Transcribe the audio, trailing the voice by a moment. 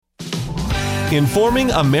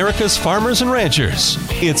informing America's farmers and ranchers.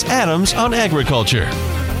 It's Adams on Agriculture,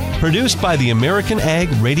 produced by the American Ag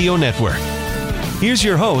Radio Network. Here's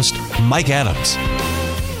your host, Mike Adams.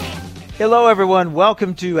 Hello, everyone.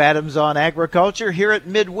 Welcome to Adams on Agriculture here at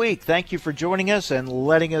midweek. Thank you for joining us and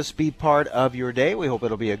letting us be part of your day. We hope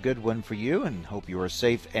it'll be a good one for you and hope you are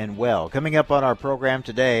safe and well. Coming up on our program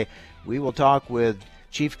today, we will talk with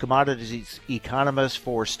Chief Commodities Economist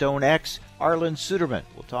for StoneX, Arlan Suderman.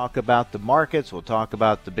 We'll talk about the markets. We'll talk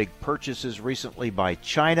about the big purchases recently by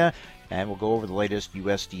China, and we'll go over the latest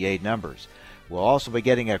USDA numbers. We'll also be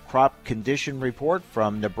getting a crop condition report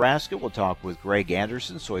from Nebraska. We'll talk with Greg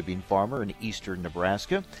Anderson, soybean farmer in eastern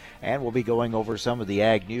Nebraska. And we'll be going over some of the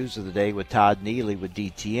ag news of the day with Todd Neely with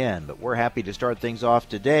DTN. But we're happy to start things off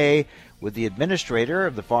today with the administrator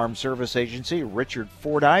of the Farm Service Agency, Richard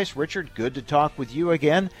Fordyce. Richard, good to talk with you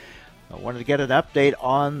again. I wanted to get an update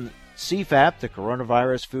on CFAP, the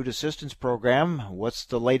Coronavirus Food Assistance Program. What's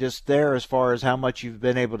the latest there as far as how much you've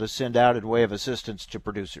been able to send out in way of assistance to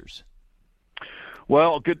producers?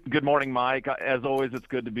 Well, good morning, Mike. As always, it's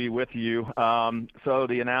good to be with you. So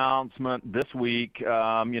the announcement this week,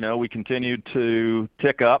 we continued to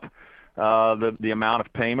tick up the amount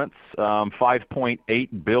of payments.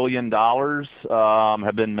 $5.8 billion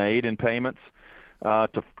have been made in payments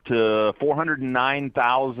to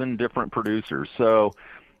 409,000 different producers. So,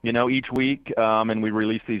 each week, and we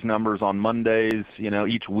release these numbers on Mondays,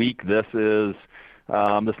 each week this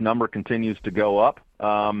number continues to go up.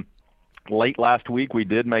 Late last week, we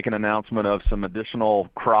did make an announcement of some additional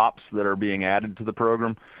crops that are being added to the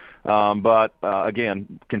program. But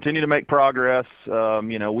again, continue to make progress,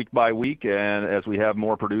 week by week, and as we have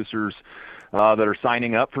more producers that are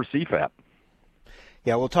signing up for CFAP.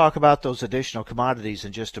 Yeah, we'll talk about those additional commodities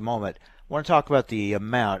in just a moment. I want to talk about the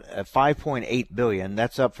amount, $5.8 billion.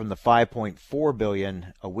 That's up from the $5.4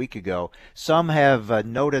 billion a week ago. Some have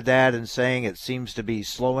noted that and saying it seems to be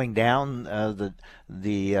slowing down.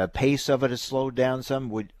 The pace of it has slowed down some.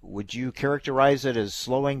 Would you characterize it as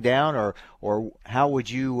slowing down, or how would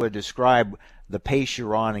you describe the pace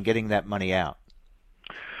you're on in getting that money out?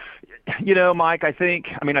 Mike, I think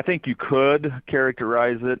you could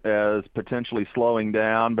characterize it as potentially slowing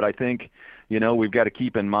down, but I think, we've got to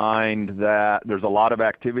keep in mind that there's a lot of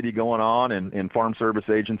activity going on in Farm Service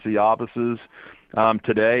Agency offices.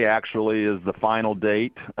 Today actually is the final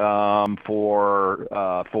date for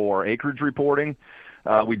acreage reporting.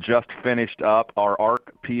 We just finished up our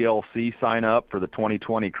ARC PLC sign up for the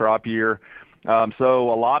 2020 crop year.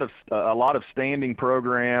 So a lot of standing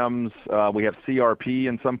programs. We have CRP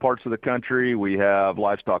in some parts of the country. We have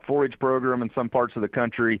livestock forage program in some parts of the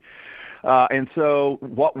country. And so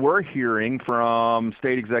what we're hearing from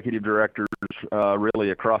state executive directors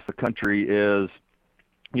really across the country is,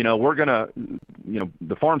 we're going to,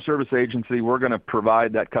 the Farm Service Agency, we're going to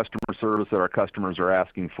provide that customer service that our customers are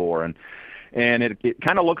asking for. And it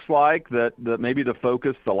kind of looks like that maybe the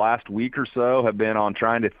focus the last week or so have been on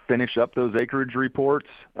trying to finish up those acreage reports,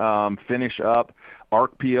 finish up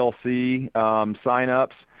ARC PLC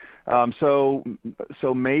signups. So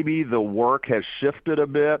maybe the work has shifted a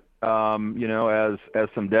bit, as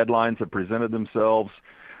some deadlines have presented themselves.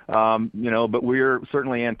 But we're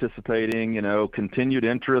certainly anticipating, continued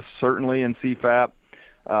interest certainly in CFAP.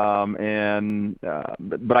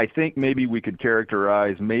 But I think maybe we could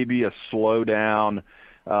characterize maybe a slowdown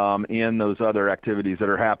in those other activities that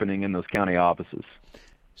are happening in those county offices.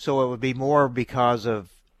 So it would be more because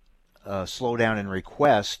of slowdown in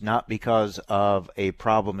requests, not because of a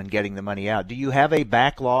problem in getting the money out. Do you have a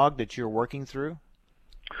backlog that you're working through?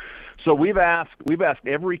 So we've asked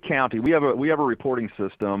every county. We have a reporting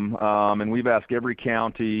system, and we've asked every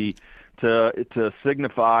county to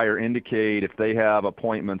signify or indicate if they have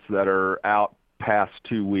appointments that are out past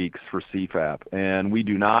 2 weeks for CFAP. And we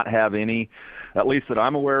do not have any, at least that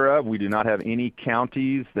I'm aware of, we do not have any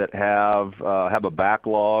counties that have a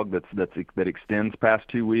backlog that extends past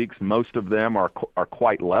 2 weeks. Most of them are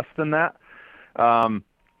quite less than that.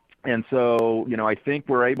 And so, I think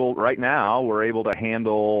right now we're able to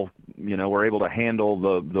handle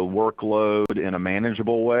the workload in a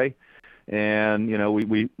manageable way. And,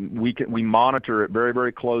 we monitor it very,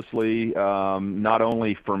 very closely, not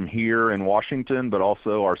only from here in Washington, but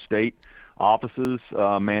also our state offices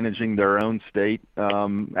managing their own state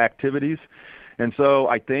activities. And so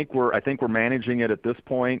I think we're managing it at this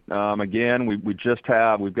point. Again, we've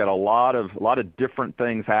got a lot of different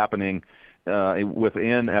things happening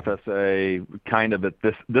within FSA kind of at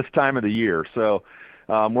this time of the year. So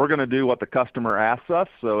we're going to do what the customer asks us.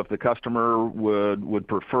 So if the customer would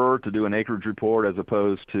prefer to do an acreage report as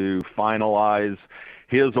opposed to finalize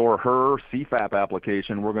his or her CFAP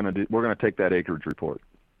application, we're going to take that acreage report.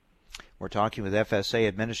 We're talking with FSA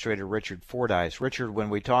Administrator Richard Fordyce. Richard,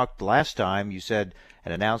 when we talked last time, you said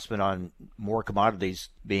an announcement on more commodities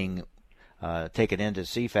being taken into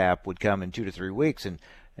CFAP would come in 2 to 3 weeks, and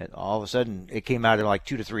all of a sudden it came out in like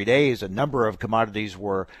 2 to 3 days. A number of commodities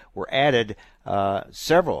were added,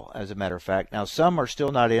 several, as a matter of fact. Now, some are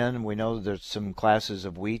still not in. We know there's some classes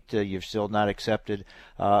of wheat you've still not accepted.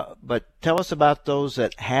 But tell us about those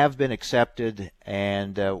that have been accepted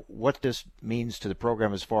and what this means to the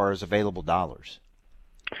program as far as available dollars.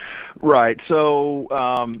 Right. So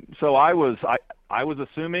I was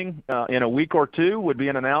assuming in a week or two would be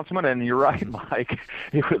an announcement, and you're right, Mike.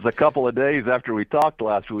 It was a couple of days after we talked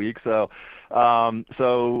last week. So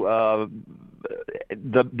the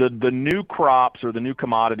new crops or the new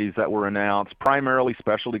commodities that were announced, primarily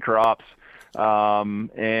specialty crops,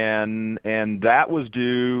 and that was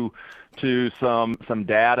due to some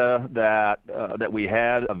data that we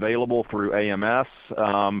had available through AMS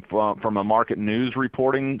from a market news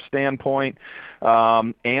reporting standpoint,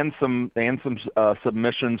 and some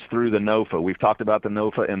submissions through the NOFA. We've talked about the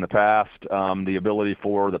NOFA in the past, the ability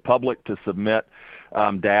for the public to submit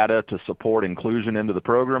data to support inclusion into the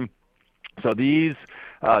program. So these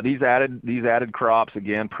added crops,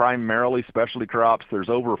 again, primarily specialty crops. There's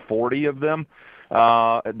over 40 of them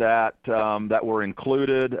that were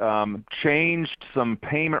included. Changed some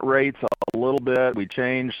payment rates a little bit. We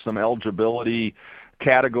changed some eligibility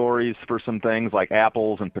categories for some things like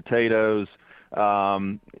apples and potatoes.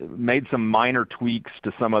 Made some minor tweaks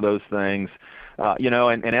to some of those things.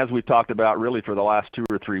 And as we've talked about really for the last 2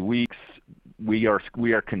 or 3 weeks, we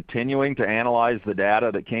are continuing to analyze the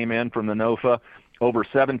data that came in from the NOFA. Over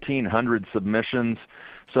 1,700 submissions.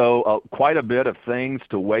 So quite a bit of things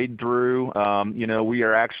to wade through. We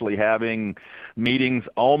are actually having meetings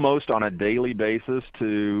almost on a daily basis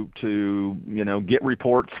to get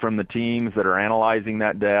reports from the teams that are analyzing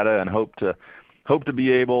that data, and hope to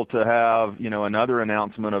be able to have another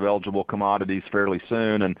announcement of eligible commodities fairly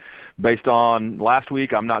soon. And based on last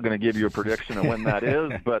week, I'm not going to give you a prediction of when that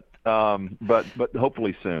is, but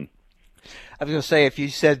hopefully soon. I was going to say, if you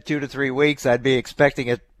said 2 to 3 weeks, I'd be expecting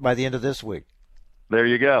it by the end of this week. There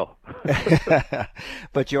you go.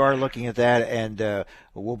 But you are looking at that, and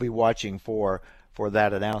we'll be watching for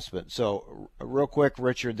that announcement. So real quick,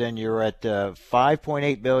 Richard, then you're at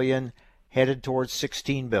 $5.8 billion, headed towards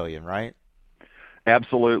 $16 billion, right?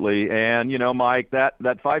 Absolutely. And, Mike, that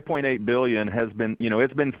 $5.8 billion has been,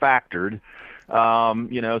 it's been factored.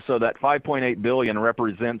 So that $5.8 billion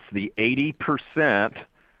represents the 80%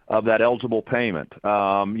 of that eligible payment,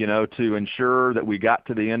 to ensure that we got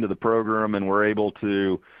to the end of the program and we're able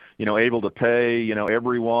to pay,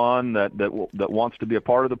 everyone that wants to be a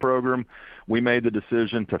part of the program. We made the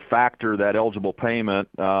decision to factor that eligible payment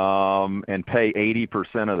and pay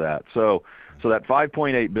 80% of that. So that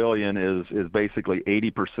 $5.8 billion is basically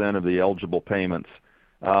 80% of the eligible payments.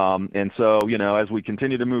 And so, as we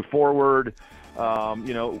continue to move forward,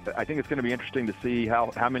 I think it's going to be interesting to see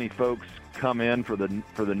how many folks come in for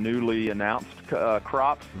the newly announced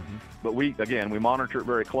crops. Mm-hmm. But we monitor it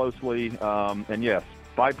very closely. And yes,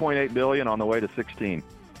 $5.8 billion on the way to 16.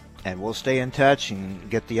 And we'll stay in touch and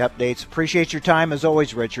get the updates. Appreciate your time as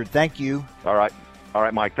always, Richard. Thank you. All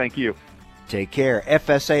right, Mike. Thank you. Take care.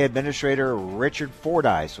 FSA Administrator Richard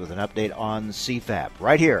Fordyce with an update on CFAP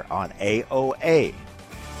right here on AOA.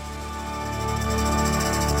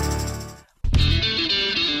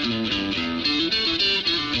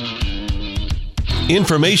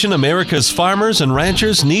 Information America's farmers and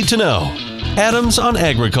ranchers need to know. Adams on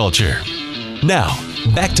Agriculture. Now,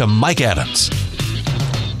 back to Mike Adams.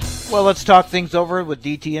 Well, let's talk things over with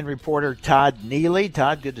DTN reporter Todd Neely.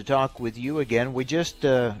 Todd, good to talk with you again. We just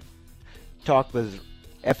talked with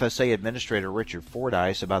FSA Administrator Richard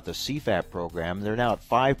Fordyce about the CFAP program. They're now at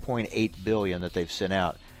 $5.8 billion that they've sent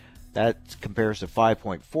out. That compares to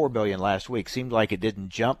 $5.4 billion last week. Seemed like it didn't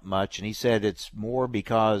jump much, and he said it's more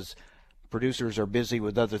because producers are busy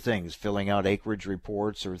with other things, filling out acreage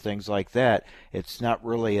reports or things like that. It's not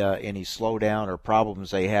really any slowdown or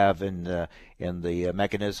problems they have in the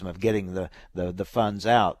mechanism of getting the funds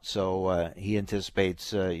out. So he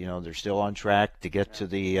anticipates they're still on track to get to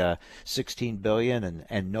the $16 billion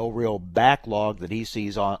and no real backlog that he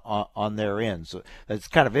sees on their end. So it's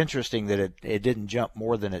kind of interesting that it didn't jump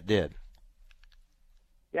more than it did.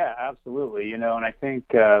 Yeah, absolutely. And I think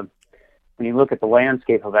when you look at the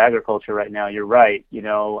landscape of agriculture right now, you're right. We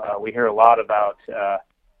hear a lot about,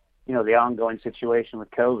 the ongoing situation with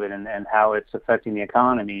COVID and how it's affecting the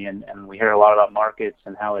economy. And we hear a lot about markets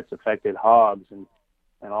and how it's affected hogs. And,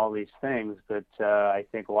 and all these things. But I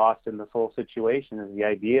think lost in this whole situation is the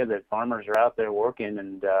idea that farmers are out there working,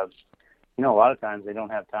 and a lot of times they don't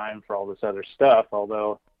have time for all this other stuff.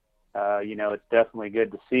 Although, it's definitely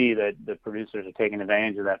good to see that the producers are taking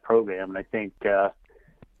advantage of that program, and I think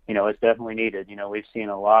it's definitely needed. We've seen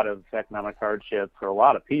a lot of economic hardship for a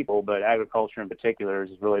lot of people, but agriculture in particular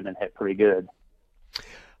has really been hit pretty good.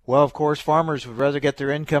 Well, of course, farmers would rather get their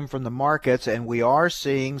income from the markets, and we are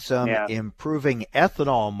seeing some improving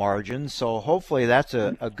ethanol margins. So hopefully that's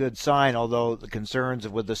a good sign, although the concerns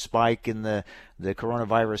with the spike in the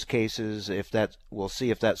coronavirus cases, we'll see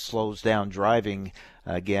if that slows down driving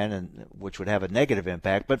again, and which would have a negative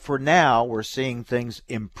impact. But for now, we're seeing things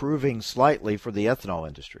improving slightly for the ethanol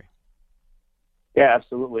industry. Yeah,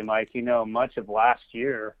 absolutely, Mike. Much of last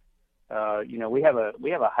year, we have a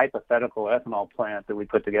hypothetical ethanol plant that we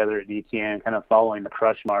put together at DTN, kind of following the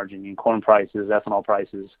crush margin in corn prices, ethanol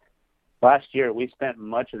prices. Last year, we spent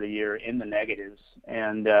much of the year in the negatives,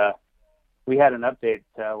 and we had an update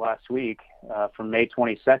last week from May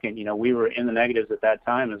 22nd. We were in the negatives at that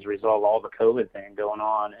time as a result of all the COVID thing going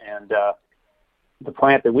on, and the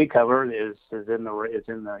plant that we cover is in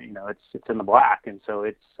the black, and so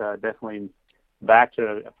it's definitely back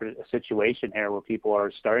to a situation here where people are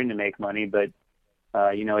starting to make money, but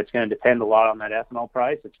it's going to depend a lot on that ethanol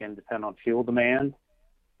price. It's going to depend on fuel demand.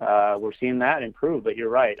 We're seeing that improve, but you're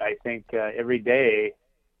right. I think every day,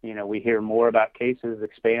 we hear more about cases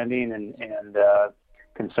expanding and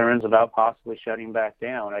concerns about possibly shutting back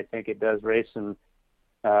down. I think it does raise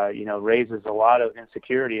raises a lot of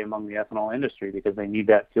insecurity among the ethanol industry because they need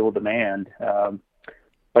that fuel demand.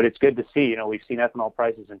 But it's good to see, we've seen ethanol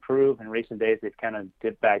prices improve. In recent days, they've kind of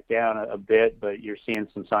dipped back down a bit, but you're seeing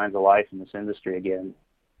some signs of life in this industry again.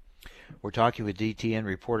 We're talking with DTN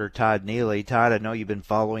reporter Todd Neely. Todd, I know you've been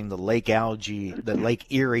following the Lake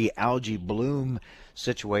Erie algae bloom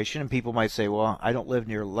situation, and people might say, well, I don't live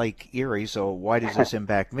near Lake Erie, so why does this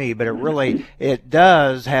impact me? But it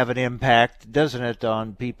does have an impact, doesn't it,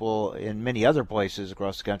 on people in many other places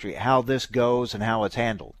across the country, how this goes and how it's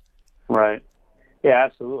handled. Right. Yeah,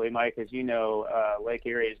 absolutely, Mike. As you know, Lake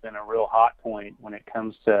Erie has been a real hot point when it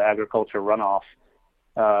comes to agriculture runoff.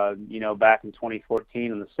 Back in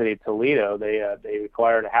 2014 in the city of Toledo, they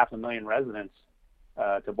required 500,000 residents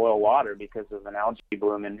to boil water because of an algae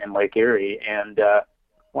bloom in Lake Erie. And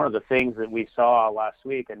one of the things that we saw last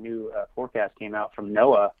week, a new forecast came out from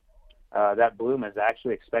NOAA. That bloom is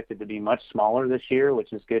actually expected to be much smaller this year,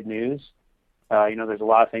 which is good news. There's a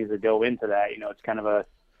lot of things that go into that.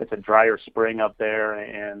 It's a drier spring up there,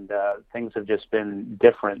 and things have just been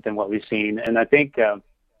different than what we've seen. And I think,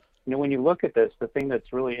 when you look at this, the thing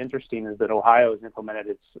that's really interesting is that Ohio has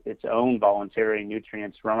implemented its own voluntary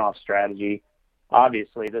nutrients runoff strategy.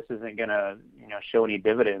 Obviously, this isn't going to, show any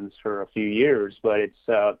dividends for a few years, but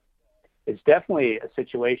it's definitely a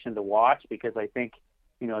situation to watch because I think,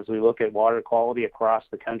 as we look at water quality across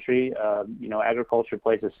the country, agriculture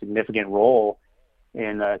plays a significant role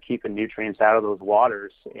in keeping nutrients out of those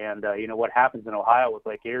waters. And, what happens in Ohio with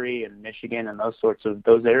Lake Erie and Michigan and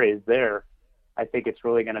those areas there, I think it's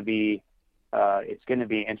really going to be,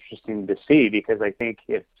 interesting to see because I think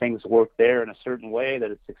if things work there in a certain way that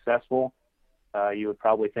it's successful, you would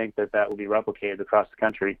probably think that will be replicated across the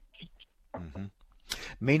country. Mm-hmm.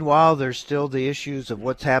 Meanwhile, there's still the issues of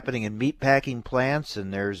what's happening in meatpacking plants,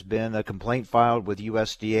 and there's been a complaint filed with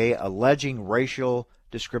USDA alleging racial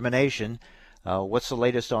discrimination. What's the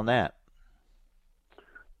latest on that?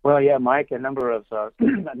 Well, yeah, Mike. A number of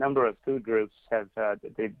food groups have filed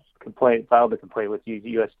a complaint with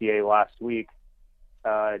USDA last week.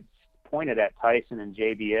 It's pointed at Tyson and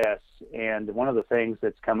JBS, and one of the things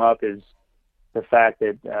that's come up is the fact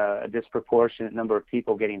that a disproportionate number of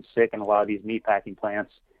people getting sick in a lot of these meatpacking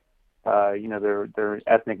plants, they're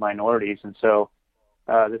ethnic minorities, and so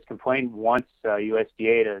this complaint wants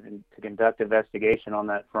USDA to conduct investigation on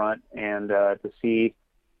that front and to see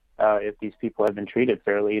if these people have been treated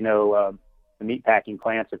fairly. The meatpacking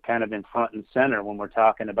plants have kind of been front and center when we're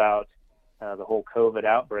talking about the whole COVID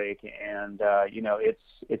outbreak, and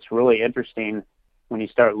it's really interesting when you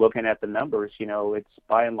start looking at the numbers. It's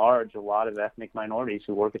by and large a lot of ethnic minorities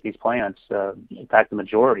who work at these plants. In fact, the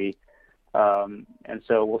majority. And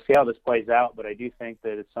so we'll see how this plays out, but I do think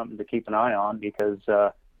that it's something to keep an eye on because,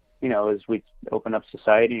 as we open up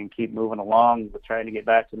society and keep moving along with trying to get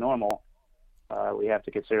back to normal, we have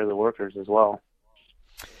to consider the workers as well.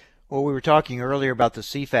 Well, we were talking earlier about the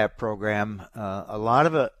CFAP program. A lot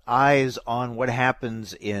of eyes on what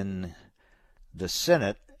happens in the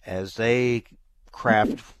Senate as they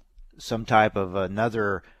craft some type of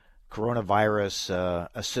another coronavirus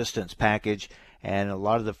assistance package. and a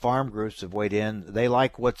lot of the farm groups have weighed in. They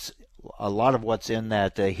like a lot of what's in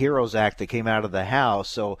that HEROES Act that came out of the House,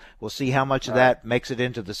 so we'll see how much of that makes it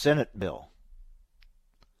into the Senate bill.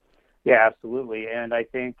 Yeah, absolutely. And I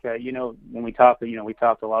think, when we talked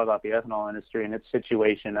a lot about the ethanol industry and its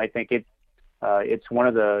situation. I think it's one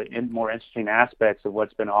of the more interesting aspects of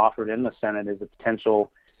what's been offered in the Senate is a potential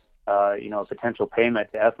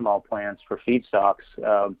payment to ethanol plants for feedstocks.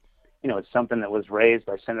 It's something that was raised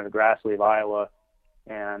by Senator Grassley of Iowa.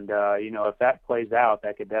 And, if that plays out,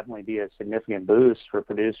 that could definitely be a significant boost for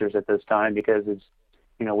producers at this time because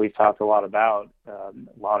we've talked a lot about.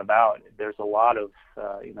 There's a lot of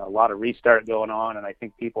restart going on, and I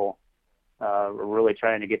think people are really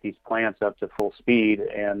trying to get these plants up to full speed.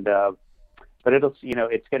 And but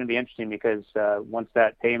it's going to be interesting because once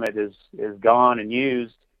that payment is gone and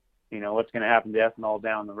used, what's going to happen to ethanol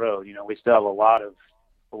down the road? We still have a lot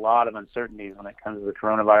of uncertainties when it comes to the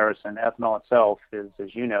coronavirus, and ethanol itself is,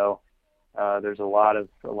 as you know, there's a lot of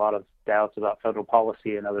doubts about federal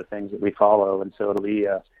policy and other things that we follow, and so it'll be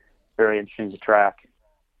very interesting to track.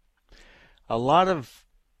 A lot of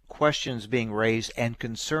questions being raised and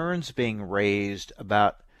concerns being raised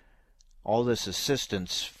about all this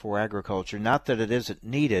assistance for agriculture. Not that it isn't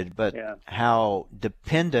needed, but how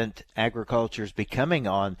dependent agriculture is becoming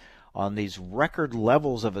on these record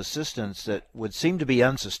levels of assistance that would seem to be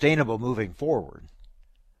unsustainable moving forward.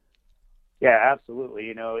 Yeah, absolutely.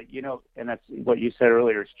 And that's what you said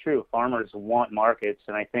earlier is true. Farmers want markets,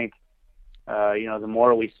 and I think, the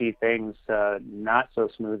more we see things not so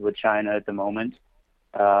smooth with China at the moment,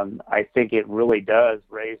 I think it really does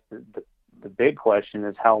raise the big question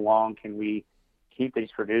is how long can we keep these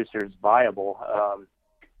producers viable?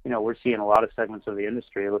 We're seeing a lot of segments of the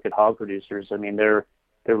industry. Look at hog producers. I mean, they're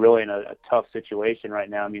really in a tough situation right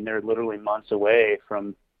now. I mean, they're literally months away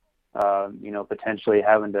from potentially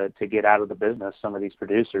having to get out of the business, some of these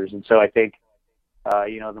producers. And so I think,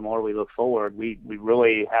 the more we look forward, we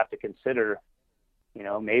really have to consider,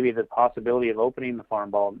 maybe the possibility of opening the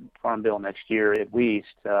farm bill next year at least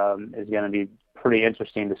is going to be pretty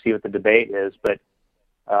interesting to see what the debate is. But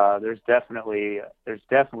there's definitely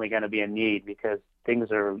going to be a need because things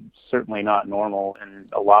are certainly not normal in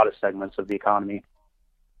a lot of segments of the economy.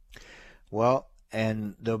 Well,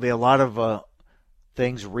 and there'll be a lot of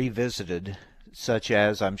things revisited, such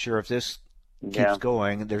as I'm sure if this keeps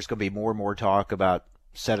going, there's going to be more and more talk about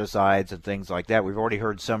set-asides and things like that. We've already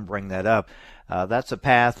heard some bring that up. That's a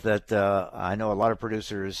path that I know a lot of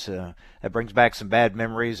producers, that brings back some bad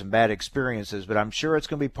memories and bad experiences, but I'm sure it's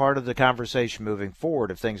going to be part of the conversation moving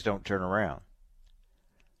forward if things don't turn around.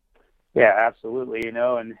 Yeah, absolutely.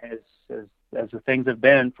 And as the things have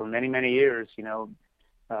been for many, many years,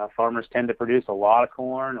 farmers tend to produce a lot of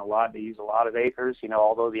corn, they use a lot of acres,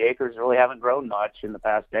 although the acres really haven't grown much in the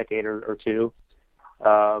past decade or two.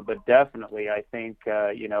 But definitely, I think,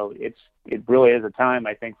 it really is a time,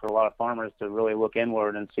 I think, for a lot of farmers to really look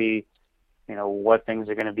inward and see, what things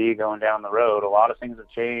are going to be going down the road. A lot of things have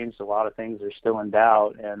changed. A lot of things are still in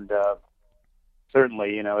doubt. And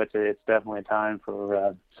certainly, it's definitely a time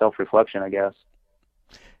for self-reflection, I guess.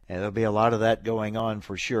 And there'll be a lot of that going on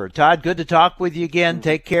for sure. Todd, good to talk with you again.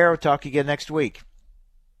 Take care. We'll talk again next week.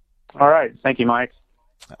 All right. Thank you, Mike.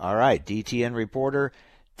 All right. DTN reporter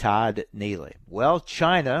Todd Neely. Well,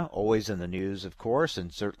 China, always in the news, of course,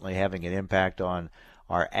 and certainly having an impact on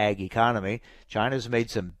our ag economy. China's made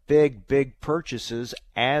some big purchases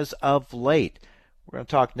as of late. We're going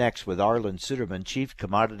to talk next with Arlan Suderman, Chief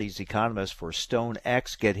Commodities Economist for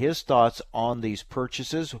StoneX, get his thoughts on these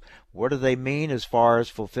purchases. What do they mean as far as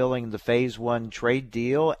fulfilling the Phase 1 trade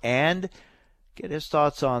deal? And get his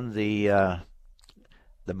thoughts on the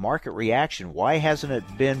market reaction. Why hasn't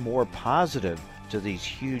it been more positive to these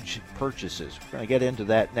huge purchases? We're going to get into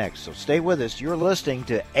that next. So stay with us. You're listening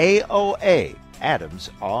to AOA, Adams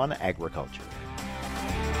on Agriculture.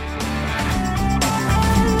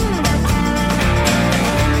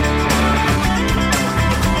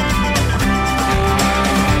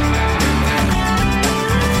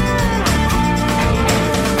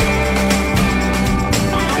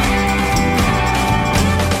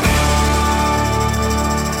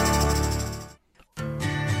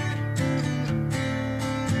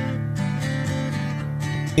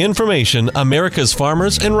 Information America's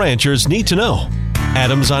farmers and ranchers need to know.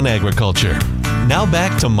 Adams on Agriculture. Now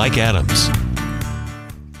back to Mike Adams.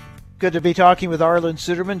 Good to be talking with Arlan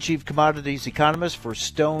Suderman, Chief Commodities Economist for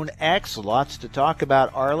StoneX. Lots to talk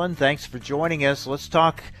about, Arlan. Thanks for joining us. Let's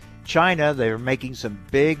talk China. They're making some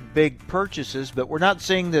big purchases, but we're not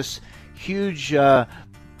seeing this huge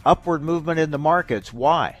upward movement in the markets.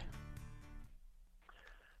 Why?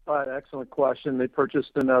 Excellent question. They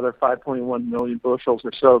purchased another 5.1 million bushels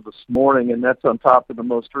or so this morning, and that's on top of the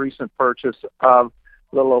most recent purchase of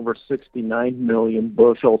a little over 69 million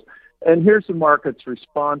bushels. And here's the market's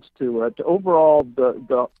response to it. Overall,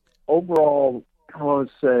 the overall, I want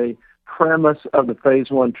to say, premise of the Phase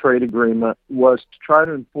 1 trade agreement was to try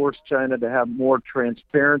to enforce China to have more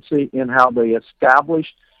transparency in how they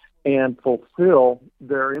establish and fulfill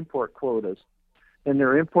their import quotas. And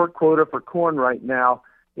their import quota for corn right now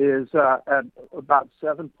is at about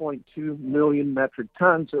 7.2 million metric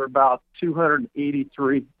tons, or about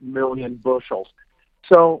 283 million bushels.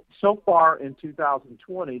 So far in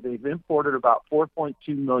 2020, they've imported about 4.2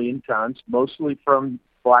 million tons, mostly from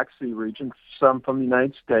Black Sea region, some from the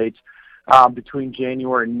United States, between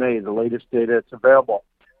January and May, the latest data that's available.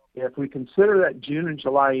 If we consider that June and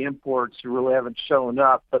July imports really haven't shown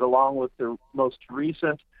up, but along with the most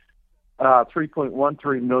recent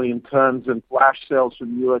 3.13 million tons in flash sales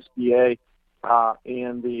from USDA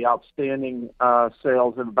and the outstanding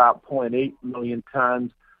sales of about 0.8 million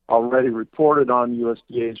tons already reported on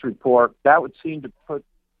USDA's report, that would seem to put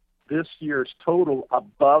this year's total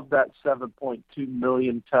above that 7.2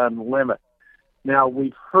 million ton limit. Now,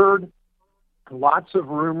 we've heard lots of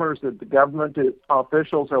rumors that the government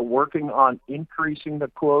officials are working on increasing the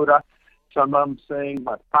quota. Some of them saying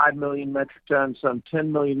about 5 million metric tons, some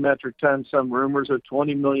 10 million metric tons, some rumors of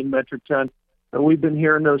 20 million metric tons. And we've been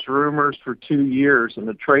hearing those rumors for 2 years, and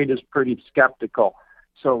the trade is pretty skeptical.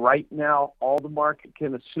 So right now, all the market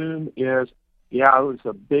can assume is, yeah, it was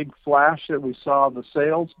a big flash that we saw in the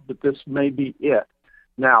sales, but this may be it.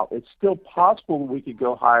 Now, it's still possible we could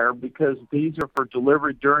go higher because these are for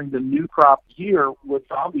delivery during the new crop year, which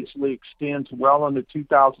obviously extends well into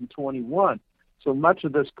 2021. So much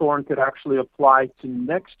of this corn could actually apply to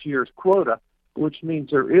next year's quota, which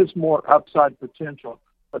means there is more upside potential.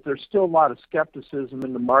 But there's still a lot of skepticism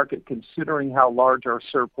in the market considering how large our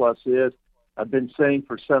surplus is. I've been saying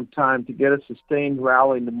for some time, to get a sustained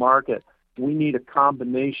rally in the market, we need a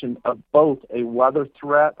combination of both a weather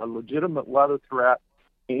threat, a legitimate weather threat,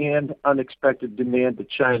 and unexpected demand to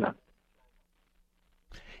China.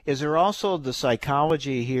 Is there also the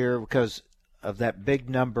psychology here because of that big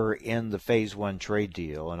number in the Phase 1 trade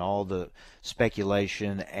deal and all the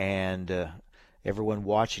speculation and everyone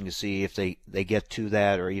watching to see if they get to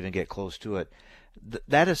that or even get close to it?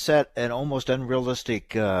 That has set an almost unrealistic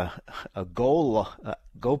goalpost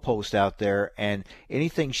out there, and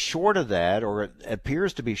anything short of that, or it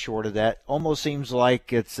appears to be short of that, almost seems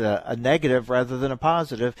like it's a negative rather than a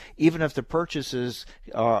positive, even if the purchases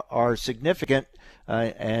are significant.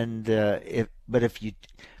 But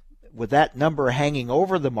with that number hanging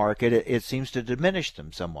over the market, it seems to diminish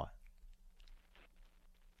them somewhat.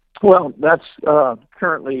 Well, that's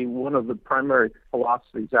currently one of the primary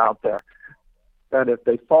philosophies out there, that if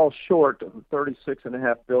they fall short of the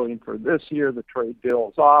 $36.5 billion for this year, the trade deal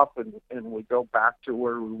is off, and we go back to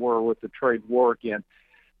where we were with the trade war again.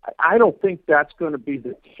 I don't think that's going to be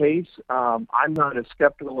the case. I'm not as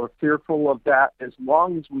skeptical or fearful of that as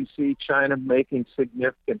long as we see China making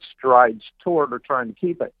significant strides toward or trying to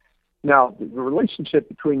keep it. Now, the relationship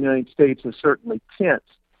between the United States is certainly tense.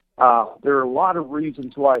 There are a lot of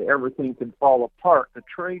reasons why everything can fall apart. The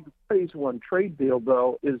Phase 1 trade deal,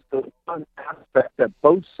 though, is the one aspect that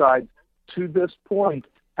both sides to this point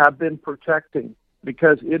have been protecting,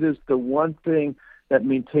 because it is the one thing that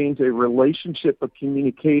maintains a relationship of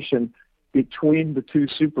communication between the two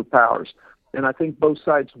superpowers. And I think both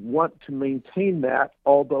sides want to maintain that,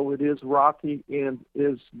 although it is rocky and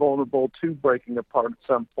is vulnerable to breaking apart at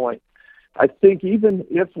some point. I think even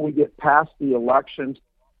if we get past the elections,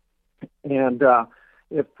 and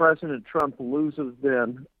if President Trump loses,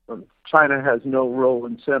 then China has no real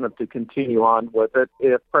incentive to continue on with it.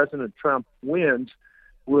 If President Trump wins,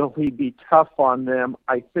 will he be tough on them?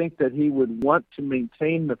 I think that he would want to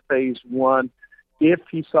maintain the Phase 1 if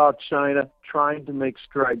he saw China trying to make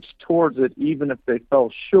strides towards it, even if they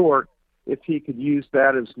fell short, if he could use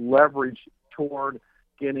that as leverage toward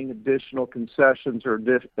getting additional concessions or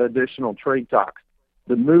additional trade talks.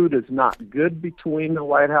 The mood is not good between the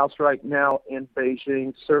White House right now and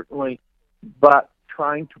Beijing, certainly, but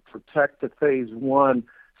trying to protect the Phase 1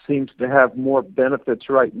 seems to have more benefits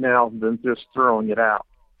right now than just throwing it out.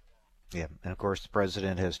 Yeah, and of course the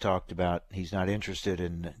president has talked about he's not interested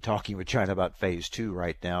in talking with China about Phase 2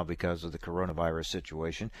 right now because of the coronavirus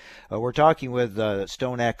situation. We're talking with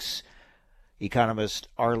StoneX economist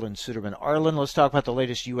Arlan Suderman. Arlan, let's talk about the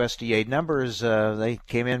latest USDA numbers. They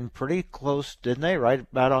came in pretty close, didn't they? Right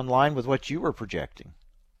about on line with what you were projecting.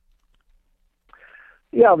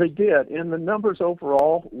 Yeah, they did, and the numbers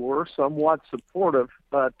overall were somewhat supportive,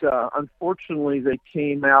 but unfortunately they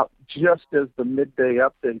came out just as the midday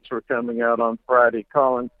updates were coming out on Friday,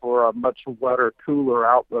 calling for a much wetter, cooler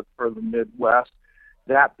outlook for the Midwest.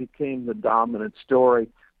 That became the dominant story.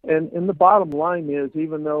 And the bottom line is,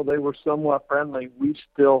 even though they were somewhat friendly, we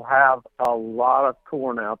still have a lot of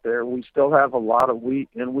corn out there. We still have a lot of wheat,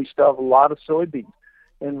 and we still have a lot of soybeans.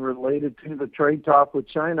 And related to the trade talk with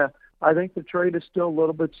China, I think the trade is still a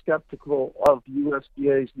little bit skeptical of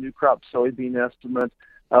USDA's new crop soybean estimate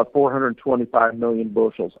of 425 million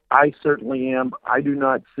bushels. I certainly am. I do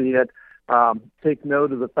not see it. Take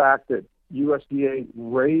note of the fact that USDA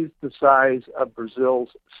raised the size of Brazil's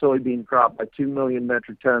soybean crop by 2 million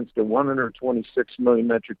metric tons to 126 million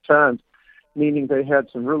metric tons, meaning they had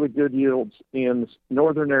some really good yields in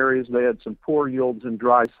northern areas. They had some poor yields in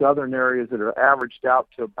dry southern areas that are averaged out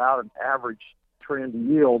to about an average trend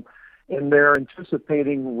yield. And they're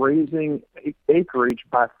anticipating raising acreage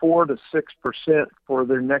by 4 to 6% for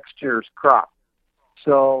their next year's crop.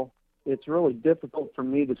 So it's really difficult for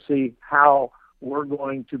me to see how we're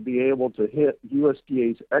going to be able to hit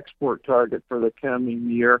USDA's export target for the coming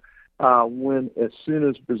year when, as soon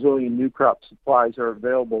as Brazilian new crop supplies are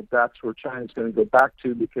available, that's where China's going to go back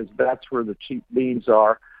to, because that's where the cheap beans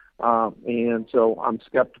are. And so I'm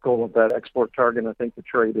skeptical of that export target, and I think the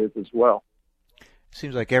trade is as well.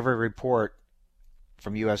 Seems like every report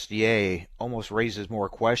from USDA almost raises more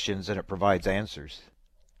questions than it provides answers.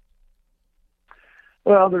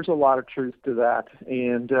 Well, there's a lot of truth to that,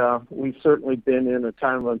 and we've certainly been in a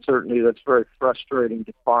time of uncertainty that's very frustrating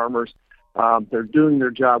to farmers. They're doing their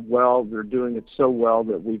job well. They're doing it so well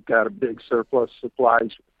that we've got a big surplus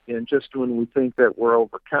supplies, and just when we think that we're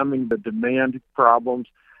overcoming the demand problems,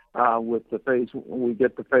 with we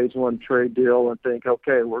get the phase one trade deal and think,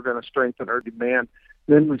 okay, we're going to strengthen our demand.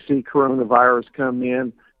 Then we see coronavirus come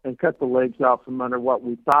in and cut the legs out from under what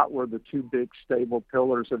we thought were the two big stable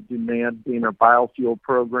pillars of demand, being our biofuel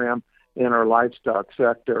program and our livestock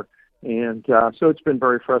sector. And so it's been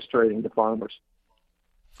very frustrating to farmers.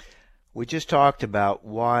 We just talked about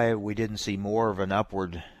why we didn't see more of an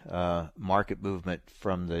upward market movement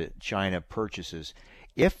from the China purchases.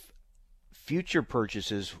 If future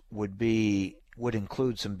purchases would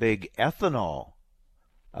include some big ethanol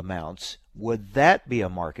amounts, would that be a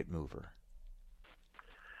market mover?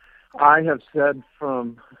 I have said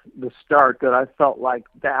from the start that I felt like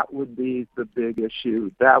that would be the big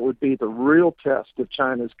issue. That would be the real test of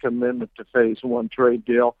China's commitment to phase one trade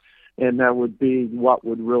deal, and that would be what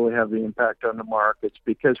would really have the impact on the markets,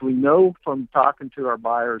 because we know from talking to our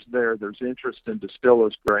buyers there's interest in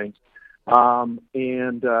distillers grains. And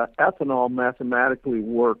ethanol mathematically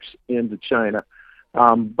works into China.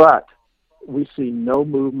 But we see no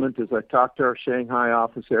movement. As I talk to our Shanghai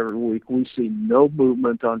office every week, we see no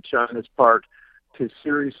movement on China's part to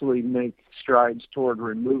seriously make strides toward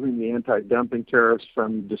removing the anti-dumping tariffs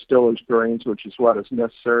from distillers grains, which is what is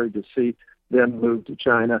necessary to see them move to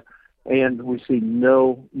China. And we see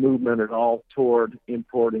no movement at all toward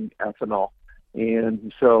importing ethanol.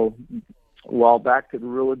 And so while that could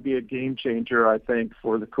really be a game changer, I think,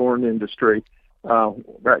 for the corn industry,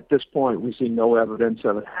 at this point we see no evidence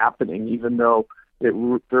of it happening, even though there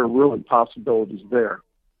are really possibilities there.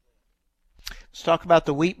 Let's talk about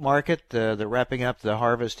the wheat market. They're wrapping up the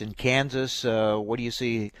harvest in Kansas. What do you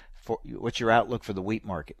see? What's your outlook for the wheat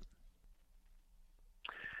market?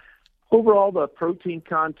 Overall, the protein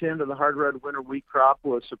content of the hard red winter wheat crop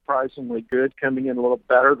was surprisingly good, coming in a little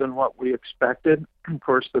better than what we expected. Of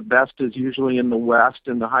course, the best is usually in the west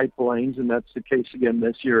and the high plains, and that's the case again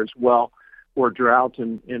this year as well, where drought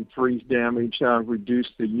and freeze damage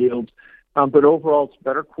reduced the yields. But overall, it's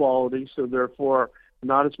better quality, so therefore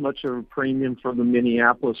not as much of a premium for the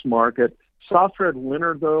Minneapolis market. Soft red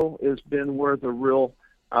winter, though, has been where the real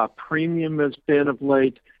premium has been of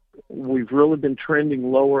late. We've really been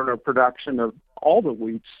trending lower in our production of all the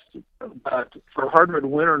wheats. But for hard red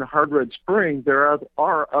winter and hard red spring, there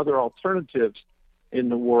are other alternatives in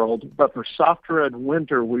the world. But for soft red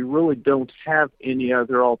winter, we really don't have any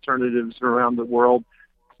other alternatives around the world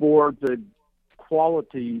for the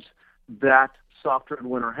qualities that soft red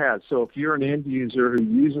winter has. So if you're an end user who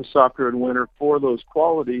uses soft red winter for those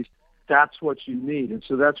qualities, that's what you need. And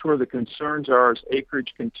so that's where the concerns are as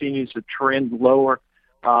acreage continues to trend lower.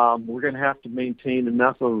 We're going to have to maintain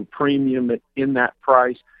enough of a premium in that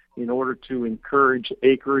price in order to encourage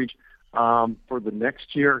acreage for the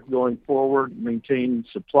next year going forward, maintain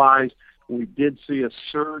supplies. We did see a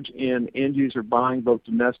surge in end-user buying, both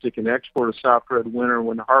domestic and export of soft red winter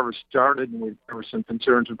when the harvest started, and there were some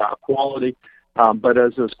concerns about quality. But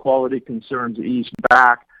as those quality concerns eased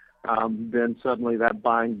back, then suddenly that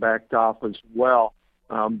buying backed off as well.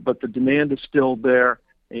 But the demand is still there,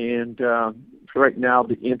 and right now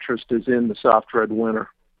the interest is in the soft red winter.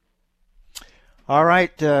 All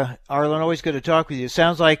right, Arlan, always good to talk with you.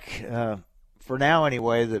 Sounds like, for now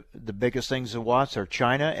anyway, the biggest things to watch are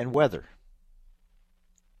China and weather.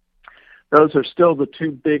 Those are still the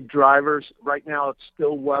two big drivers. Right now it's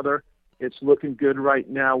still weather. It's looking good right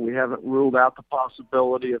now. We haven't ruled out the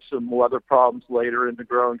possibility of some weather problems later in the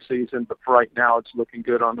growing season, but for right now it's looking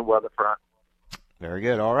good on the weather front. Very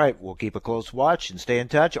good. All right, we'll keep a close watch and stay in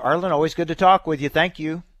touch. Arlan, always good to talk with you. Thank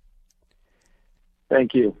you.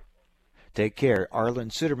 Thank you. Take care. Arlan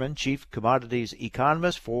Suderman, Chief Commodities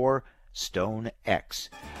Economist for StoneX.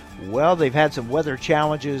 Well, they've had some weather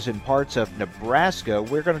challenges in parts of Nebraska.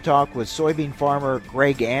 We're going to talk with soybean farmer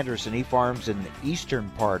Greg Anderson. He farms in the eastern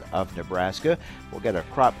part of Nebraska. We'll get a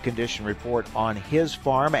crop condition report on his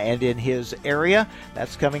farm and in his area.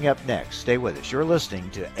 That's coming up next. Stay with us. You're listening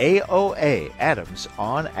to AOA, Adams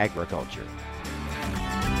on Agriculture.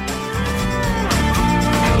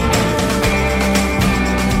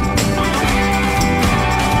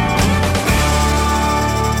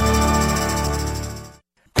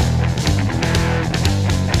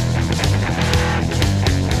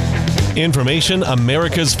 Information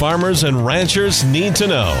America's farmers and ranchers need to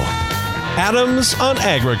know. Adams on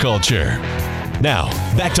Agriculture. Now,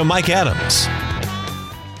 back to Mike Adams.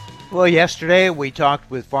 Well, yesterday we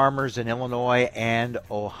talked with farmers in Illinois and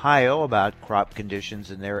Ohio about crop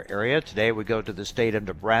conditions in their area. Today we go to the state of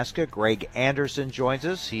Nebraska. Greg Anderson joins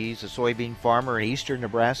us. He's a soybean farmer in eastern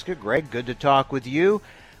Nebraska. Greg, good to talk with you.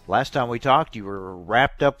 Last time we talked, you were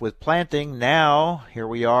wrapped up with planting. Now, here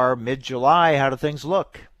we are, mid-July. How do things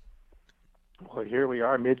look? Well, here we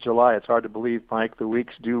are, mid-July. It's hard to believe, Mike. The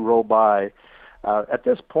weeks do roll by. At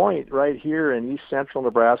this point, right here in east central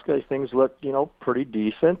Nebraska, things look, pretty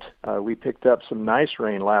decent. We picked up some nice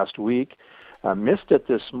rain last week. Missed it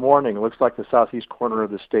this morning. It looks like the southeast corner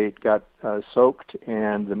of the state got soaked,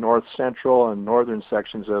 and the north central and northern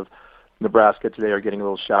sections of Nebraska today are getting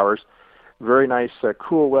little showers. Very nice,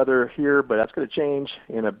 cool weather here, but that's going to change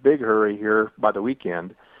in a big hurry here by the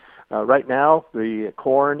weekend. Right now, the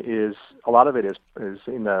corn a lot of it is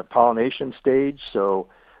in the pollination stage, so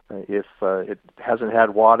if it hasn't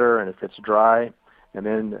had water and if it's dry, and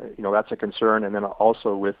then, that's a concern, and then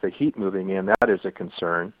also with the heat moving in, that is a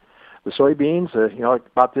concern. The soybeans,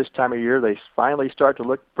 about this time of year, they finally start to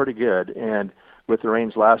look pretty good, and with the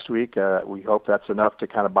rains last week, we hope that's enough to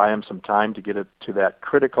kind of buy them some time to get it to that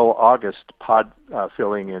critical August pod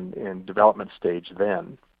filling and development stage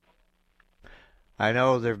then. I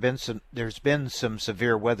know there's been some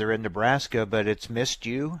severe weather in Nebraska, but it's missed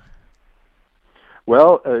you.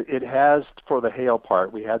 Well, it has for the hail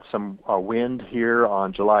part. We had some wind here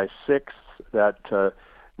on July 6th that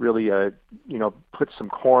really, put some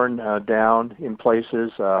corn down in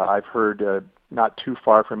places. I've heard not too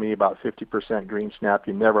far from me about 50% green snap.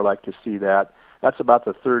 You never like to see that. That's about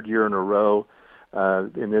the third year in a row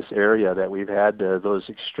in this area that we've had those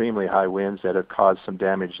extremely high winds that have caused some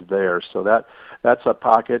damage there. So that's a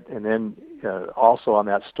pocket. And then also on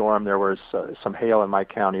that storm, there was some hail in my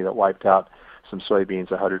county that wiped out some soybeans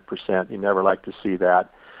 100%. You never like to see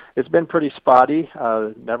that. It's been pretty spotty.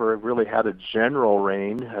 Never really had a general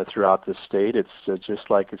rain throughout the state. It's just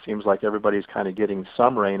like it seems like everybody's kind of getting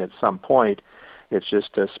some rain at some point. It's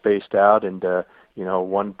just spaced out, and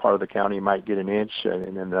one part of the county might get an inch,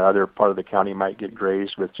 and then the other part of the county might get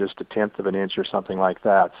grazed with just a tenth of an inch or something like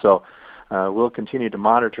that. So we'll continue to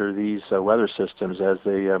monitor these weather systems as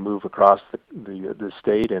they move across the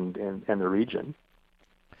state and the region.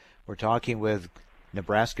 We're talking with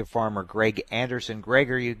Nebraska farmer Greg Anderson.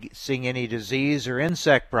 Greg, are you seeing any disease or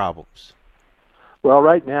insect problems? Well,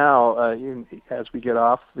 right now, as we get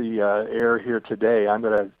off the air here today, I'm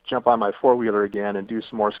going to jump on my four-wheeler again and do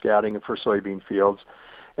some more scouting for soybean fields.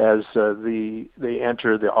 As they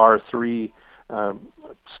enter the R3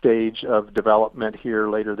 stage of development here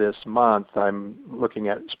later this month, I'm looking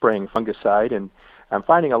at spraying fungicide, and I'm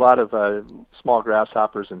finding a lot of small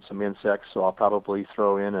grasshoppers and some insects, so I'll probably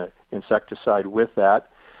throw in an insecticide with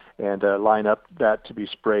that and line up that to be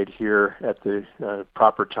sprayed here at the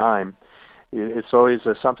proper time. It's always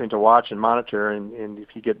something to watch and monitor, and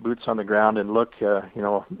if you get boots on the ground and look,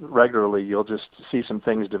 regularly, you'll just see some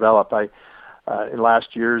things develop. In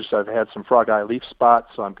last years, I've had some frog eye leaf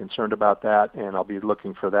spots, so I'm concerned about that, and I'll be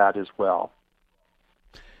looking for that as well.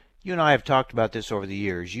 You and I have talked about this over the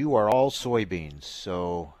years. You are all soybeans,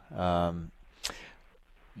 so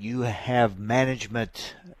you have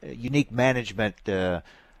unique management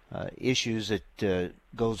issues that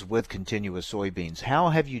goes with continuous soybeans. How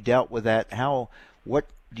have you dealt with that? What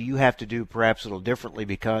do you have to do perhaps a little differently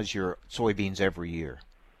because you're soybeans every year?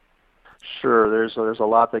 Sure, there's a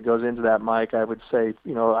lot that goes into that, Mike. I would say,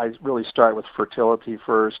 I really start with fertility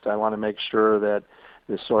first. I want to make sure that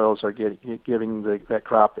the soils are giving that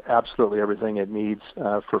crop absolutely everything it needs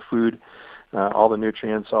for food, all the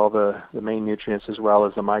nutrients, all the main nutrients as well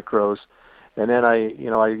as the micros. And then I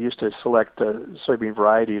used to select soybean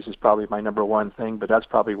varieties is probably my number one thing, but that's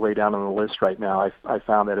probably way down on the list right now. I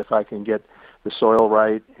found that if I can get the soil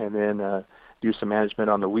right and then do some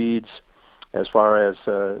management on the weeds. As far as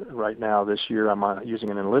right now this year, I'm using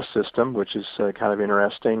an enlist system, which is kind of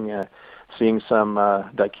interesting, seeing some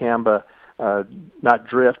dicamba, not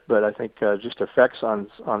drift, but I think just effects on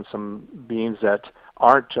some beans that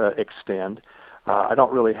aren't extend. I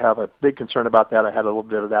don't really have a big concern about that. I had a little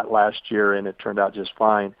bit of that last year, and it turned out just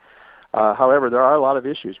fine. However, there are a lot of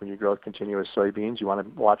issues when you grow continuous soybeans. You want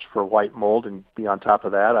to watch for white mold and be on top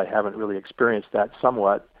of that. I haven't really experienced that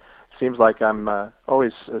somewhat. Seems like I'm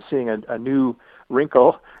always seeing a new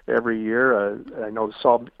wrinkle every year. I know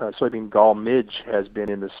soybean gall midge has been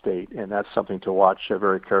in the state, and that's something to watch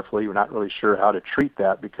very carefully. We're not really sure how to treat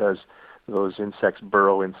that because those insects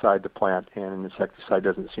burrow inside the plant, and an insecticide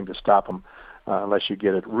doesn't seem to stop them unless you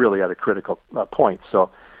get it really at a critical point. So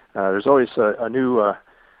there's always a new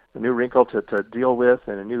wrinkle to deal with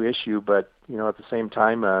and a new issue, but at the same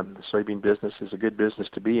time, the soybean business is a good business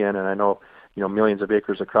to be in, and I know millions of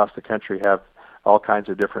acres across the country have all kinds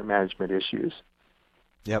of different management issues.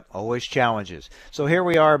 Yep, always challenges. So here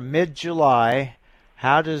we are, mid-July.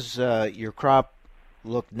 How does your crop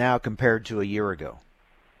look now compared to a year ago?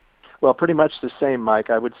 Well, pretty much the same, Mike.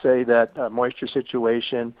 I would say that moisture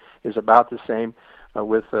situation is about the same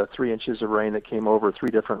with 3 inches of rain that came over 3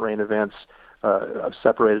 different rain events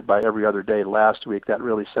separated by every other day last week. That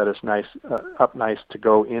really set us up nice to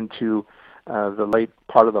go into the late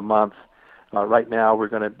part of the month. Right now, we're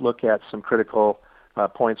going to look at some critical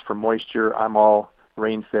points for moisture. I'm all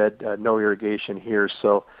rain-fed, no irrigation here.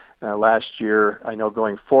 So last year, I know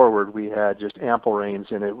going forward, we had just ample rains,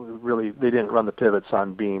 and they didn't run the pivots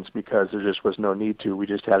on beans because there just was no need to. We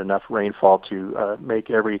just had enough rainfall to make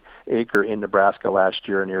every acre in Nebraska last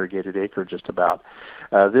year an irrigated acre just about.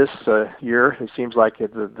 This year, it seems like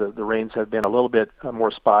the rains have been a little bit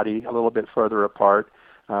more spotty, a little bit further apart.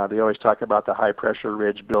 They always talk about the high-pressure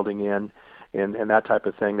ridge building in and that type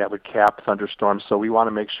of thing that would cap thunderstorms. So we want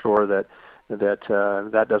to make sure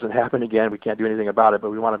that doesn't happen again. We can't do anything about it, but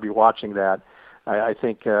we want to be watching that. I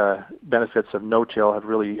think benefits of no-till have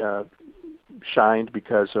really shined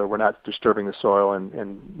because we're not disturbing the soil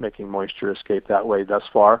and making moisture escape that way thus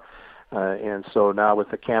far. And so now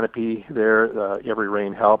with the canopy there, every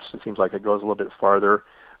rain helps. It seems like it goes a little bit farther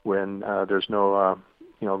when there's no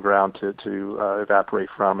ground to evaporate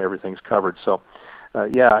from. Everything's covered. So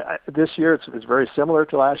this year it's very similar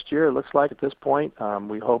to last year. It looks like at this point.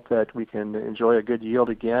 We hope that we can enjoy a good yield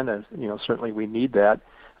again, and certainly we need that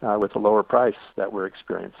with the lower price that we're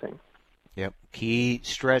experiencing. Yep, key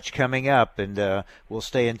stretch coming up, and we'll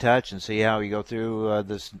stay in touch and see how you go through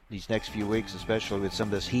these next few weeks, especially with some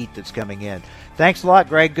of this heat that's coming in. Thanks a lot,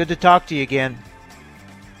 Greg. Good to talk to you again.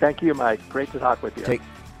 Thank you, Mike. Great to talk with you.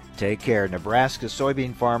 Take care. Nebraska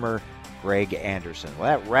soybean farmer Greg Anderson.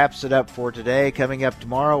 Well, that wraps it up for today. Coming up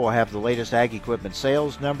tomorrow, we'll have the latest ag equipment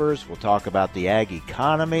sales numbers. We'll talk about the ag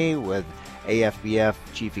economy with AFBF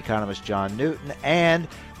Chief Economist John Newton, and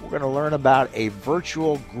we're going to learn about a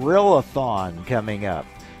virtual grill-a-thon coming up.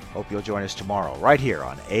 Hope you'll join us tomorrow right here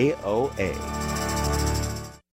on AOA.